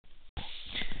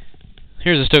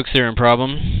Here's a Stokes Theorem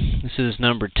problem. This is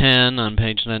number 10 on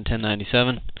page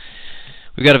 1097.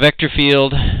 We've got a vector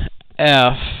field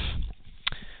F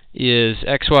is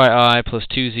xyi plus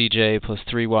 2zj plus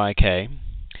 3yk,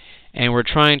 and we're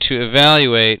trying to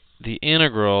evaluate the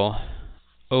integral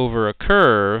over a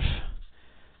curve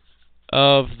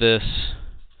of this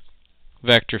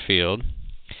vector field,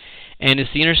 and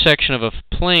it's the intersection of a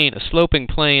plane, a sloping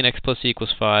plane, x plus c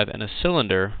equals 5, and a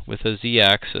cylinder with a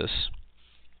z-axis.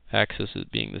 Axis is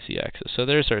being the z-axis. So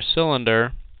there's our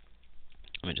cylinder.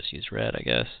 Let me just use red, I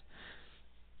guess.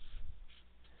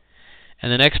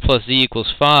 And then x plus z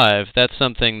equals 5. That's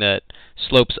something that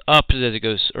slopes up as it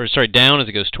goes, or sorry, down as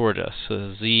it goes toward us.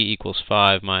 So z equals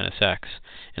 5 minus x,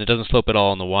 and it doesn't slope at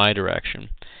all in the y direction.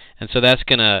 And so that's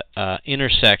going to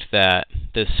intersect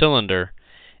this cylinder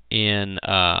in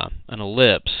an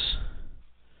ellipse,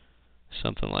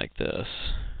 something like this.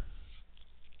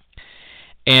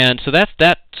 And so that's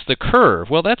the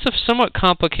curve. Well, that's a somewhat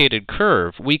complicated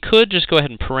curve. We could just go ahead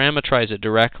and parameterize it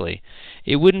directly.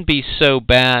 It wouldn't be so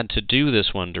bad to do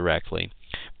this one directly.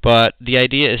 But the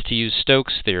idea is to use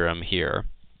Stokes Theorem here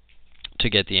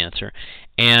to get the answer.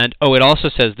 And, oh, it also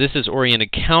says this is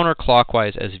oriented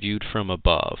counterclockwise as viewed from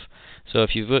above. So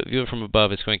if you view it from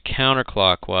above, it's going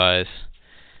counterclockwise.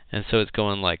 And so it's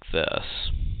going like this.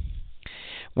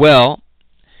 Well,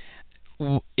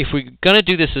 if we're going to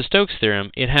do this as Stokes Theorem,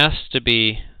 it has to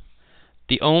be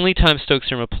the only time Stokes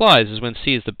Theorem applies is when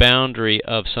C is the boundary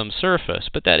of some surface.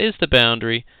 But that is the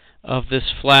boundary of this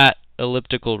flat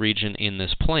elliptical region in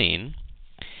this plane,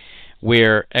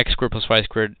 where x squared plus y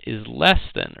squared is less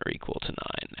than or equal to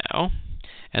 9 now.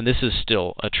 And this is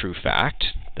still a true fact.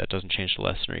 That doesn't change to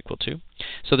less than or equal to.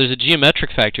 So there's a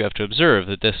geometric fact you have to observe,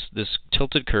 that this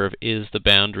tilted curve is the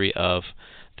boundary of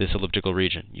this elliptical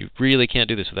region. You really can't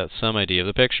do this without some idea of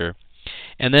the picture.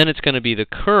 And then it's going to be the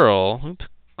curl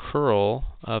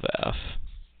of f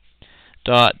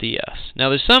dot ds. Now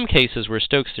there's some cases where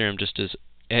Stokes Theorem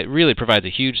it really provides a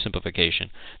huge simplification.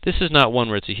 This is not one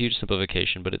where it's a huge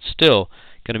simplification, but it's still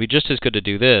going to be just as good to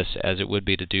do this as it would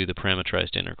be to do the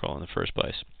parameterized integral in the first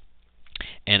place.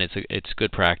 And it's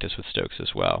good practice with Stokes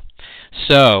as well.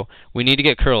 So we need to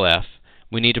get curl f.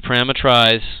 We need to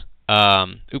parameterize.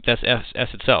 That's S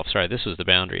itself. Sorry, this was the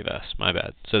boundary of S. My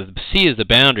bad. So C is the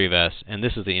boundary of S, and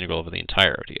this is the integral of the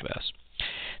entirety of S.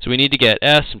 So we need to get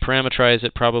S and parameterize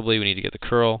it. Probably we need to get the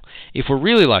curl. If we're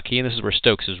really lucky, and this is where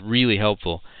Stokes is really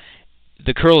helpful,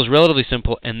 the curl is relatively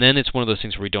simple, and then it's one of those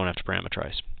things where we don't have to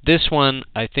parameterize. This one,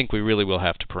 I think we really will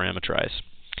have to parameterize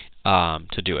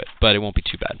to do it, but it won't be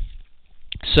too bad.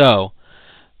 So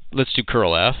let's do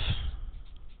curl F.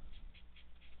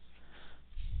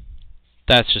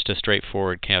 That's just a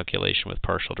straightforward calculation with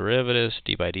partial derivatives,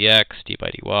 d by dx, d by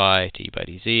dy, d by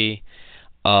dz,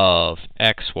 of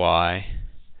xy,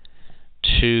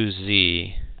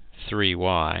 2z,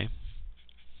 3y.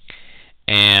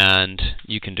 And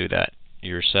you can do that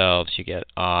yourselves. You get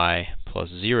I plus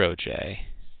 0j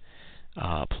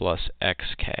plus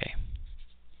xk,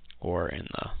 or in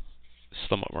the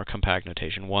somewhat more compact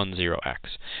notation, 1, 0x.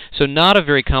 So not a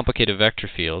very complicated vector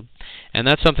field, and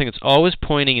that's something that's always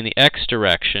pointing in the x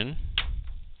direction,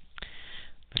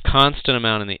 a constant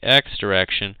amount in the x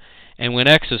direction, and when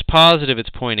x is positive, it's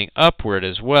pointing upward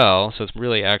as well, so it's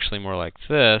really actually more like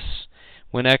this.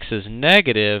 When x is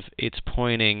negative, it's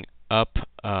pointing up,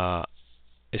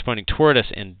 it's pointing toward us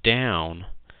and down,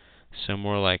 so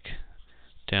more like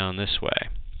down this way.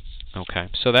 Okay,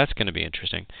 so that's going to be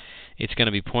interesting. It's going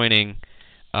to be pointing,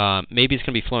 maybe it's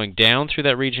going to be flowing down through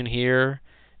that region here,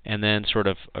 and then sort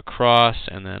of across,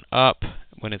 and then up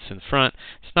when it's in front.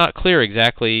 It's not clear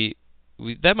exactly.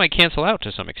 That might cancel out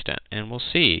to some extent, and we'll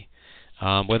see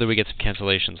whether we get some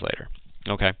cancellations later.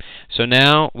 Okay, so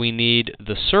now we need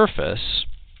the surface.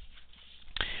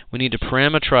 We need to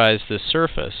parameterize this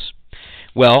surface.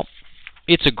 Well,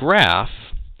 it's a graph.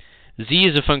 Z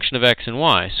is a function of x and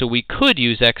y, so we could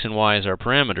use x and y as our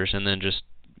parameters, and then just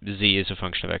z is a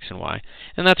function of x and y.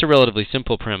 And that's a relatively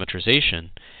simple parameterization.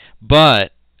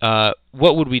 But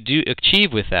what would we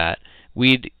achieve with that?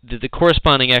 The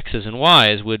corresponding x's and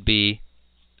y's would be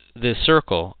this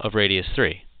circle of radius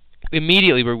 3.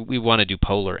 Immediately, we want to do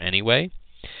polar anyway.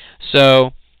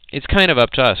 So it's kind of up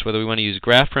to us whether we want to use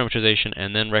graph parameterization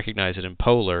and then recognize it in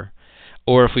polar,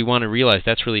 or if we want to realize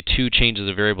that's really two changes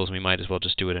of variables, we might as well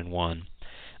just do it in one.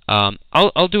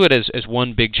 I'll do it as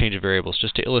one big change of variables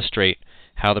just to illustrate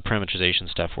how the parameterization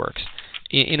stuff works.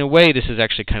 In a way, this is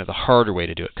actually kind of the harder way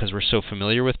to do it because we're so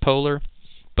familiar with polar,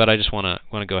 but I just want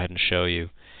to go ahead and show you.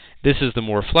 This is the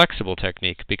more flexible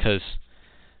technique because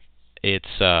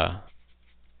it's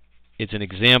an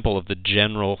example of the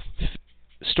general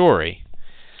story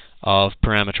of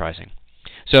parametrizing.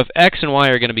 So if x and y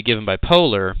are going to be given by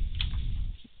polar,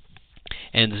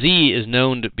 and z is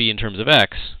known to be in terms of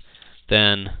x,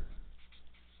 then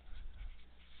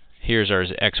here's our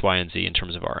x, y, and z in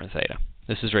terms of r and theta.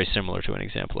 This is very similar to an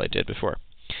example I did before.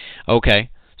 Okay,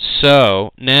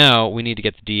 so now we need to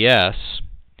get the ds.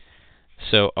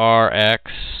 So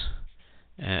rx,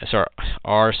 sorry,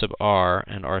 r sub r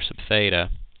and r sub theta.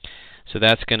 So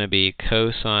that's going to be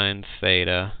cosine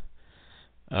theta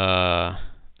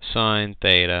sine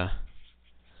theta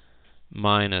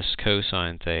minus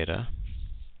cosine theta.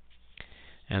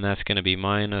 And that's going to be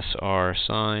minus r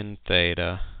sine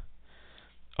theta,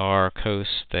 r cos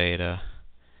theta,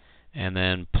 and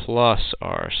then plus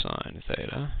r sine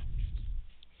theta.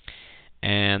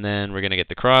 And then we're going to get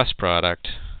the cross product.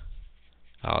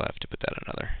 I'll have to put that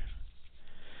another.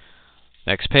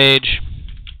 Next page.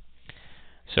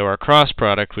 So our cross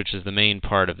product, which is the main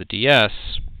part of the ds,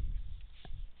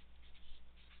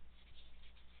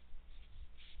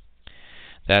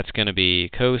 that's going to be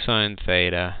cosine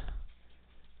theta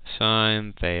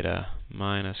sine theta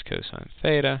minus cosine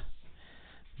theta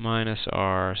minus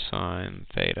r sine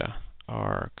theta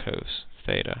r cos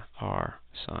theta r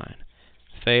sine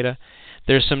theta.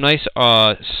 There's some nice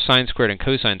sine squared and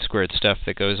cosine squared stuff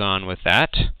that goes on with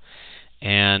that.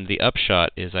 And the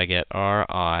upshot is I get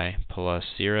ri plus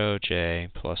 0j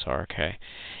plus rk.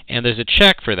 And there's a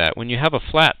check for that. When you have a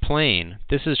flat plane,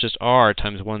 this is just r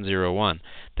times 1, 0, 1.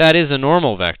 That is a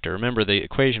normal vector. Remember, the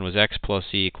equation was x plus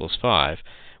c equals 5.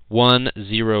 1,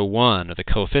 0, 1 are the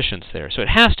coefficients there. So it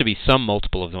has to be some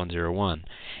multiple of 1, 0, 1.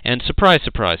 And surprise,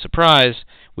 surprise, surprise,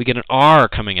 we get an r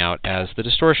coming out as the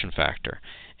distortion factor.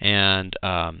 And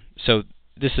so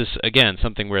this is, again,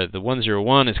 something where the 1, 0,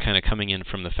 1 is kind of coming in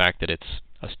from the fact that it's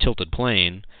a tilted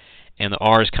plane, and the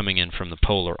r is coming in from the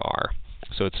polar r.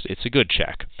 So it's a good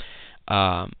check.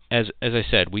 As I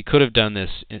said, we could have done this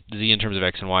z in terms of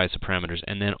x and y as the parameters,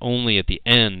 and then only at the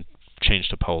end change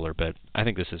to polar. But I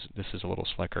think this is a little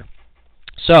slicker.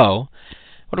 So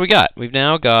what do we got? We've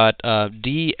now got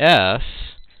ds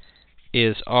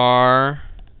is r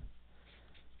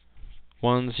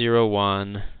 1, 0,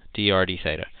 1 dr d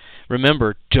theta.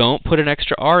 Remember, don't put an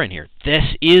extra r in here. This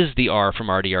is the r from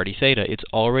r dr d theta. It's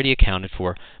already accounted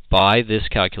for by this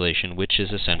calculation, which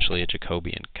is essentially a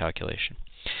Jacobian calculation.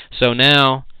 So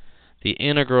now, the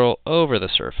integral over the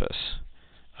surface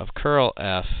of curl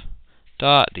f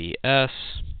dot ds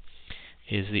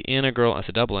is the integral, that's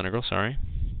a double integral, sorry.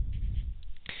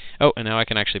 Oh, and now I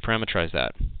can actually parameterize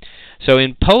that. So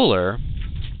in polar,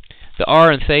 the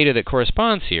r and theta that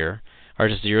corresponds here are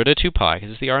just 0 to 2 pi,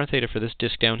 because it's the r and theta for this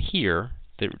disk down here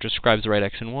that describes the right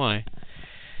x and y.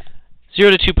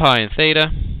 0 to 2 pi in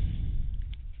theta,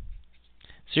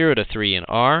 0 to 3 in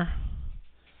r.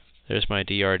 There's my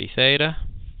dr d theta.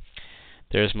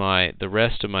 There's the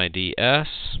rest of my ds.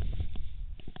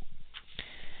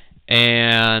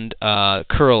 And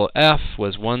curl f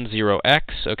was 1, 0,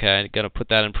 x. Okay, I've got to put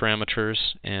that in parameters,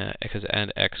 and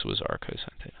x was r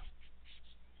cosine theta.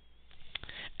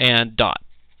 And dot.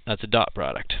 That's a dot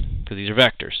product, because these are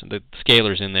vectors. The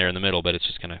scalar's in there in the middle, but it's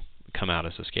just going to come out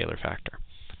as a scalar factor.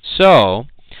 So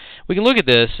we can look at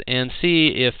this and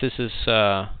see if this is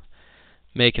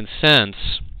making sense.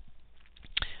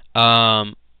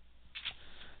 Well,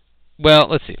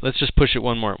 let's see. Let's just push it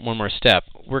one more step.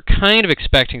 We're kind of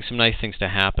expecting some nice things to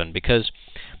happen, because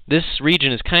this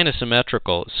region is kind of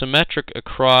symmetrical. Symmetric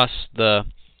across the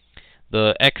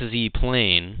xz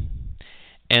plane.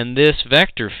 And this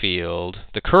vector field,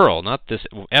 the curl, not this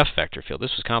f vector field,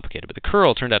 this was complicated, but the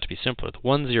curl turned out to be simpler. The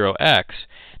 1, 0, x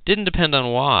didn't depend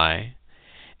on y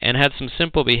and had some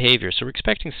simple behavior. So we're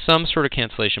expecting some sort of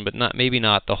cancellation, but maybe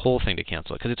not the whole thing to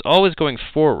cancel, because it's always going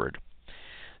forward.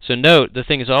 So note, the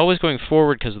thing is always going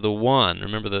forward because of the 1.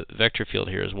 Remember, the vector field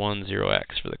here is 1, 0,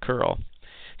 x for the curl.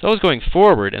 It's always going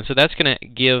forward, and so that's going to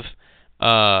give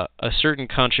a certain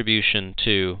contribution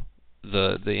to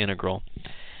the integral.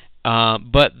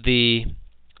 But the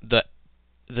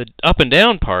up and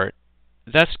down part,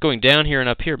 that's going down here and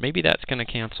up here. Maybe that's going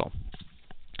to cancel.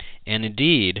 And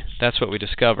indeed, that's what we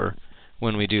discover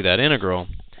when we do that integral.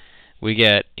 We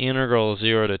get integral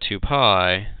 0 to 2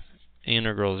 pi,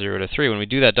 integral 0 to 3. When we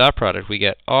do that dot product, we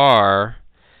get r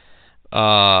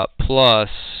plus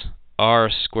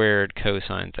r squared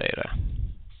cosine theta,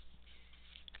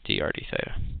 dr d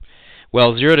theta.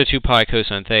 Well, 0 to 2 pi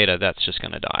cosine theta, that's just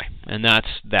going to die. And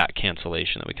that's that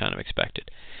cancellation that we kind of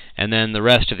expected. And then the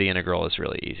rest of the integral is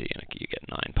really easy, and you get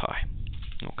 9 pi.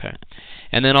 Okay.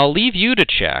 And then I'll leave you to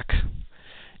check,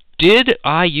 did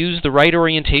I use the right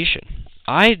orientation?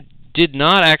 I did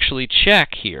not actually check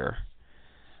here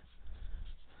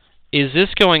is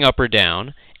this going up or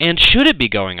down? And should it be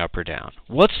going up or down?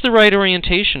 What's the right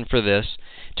orientation for this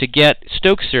to get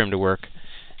Stokes' theorem to work?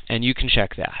 And you can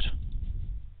check that.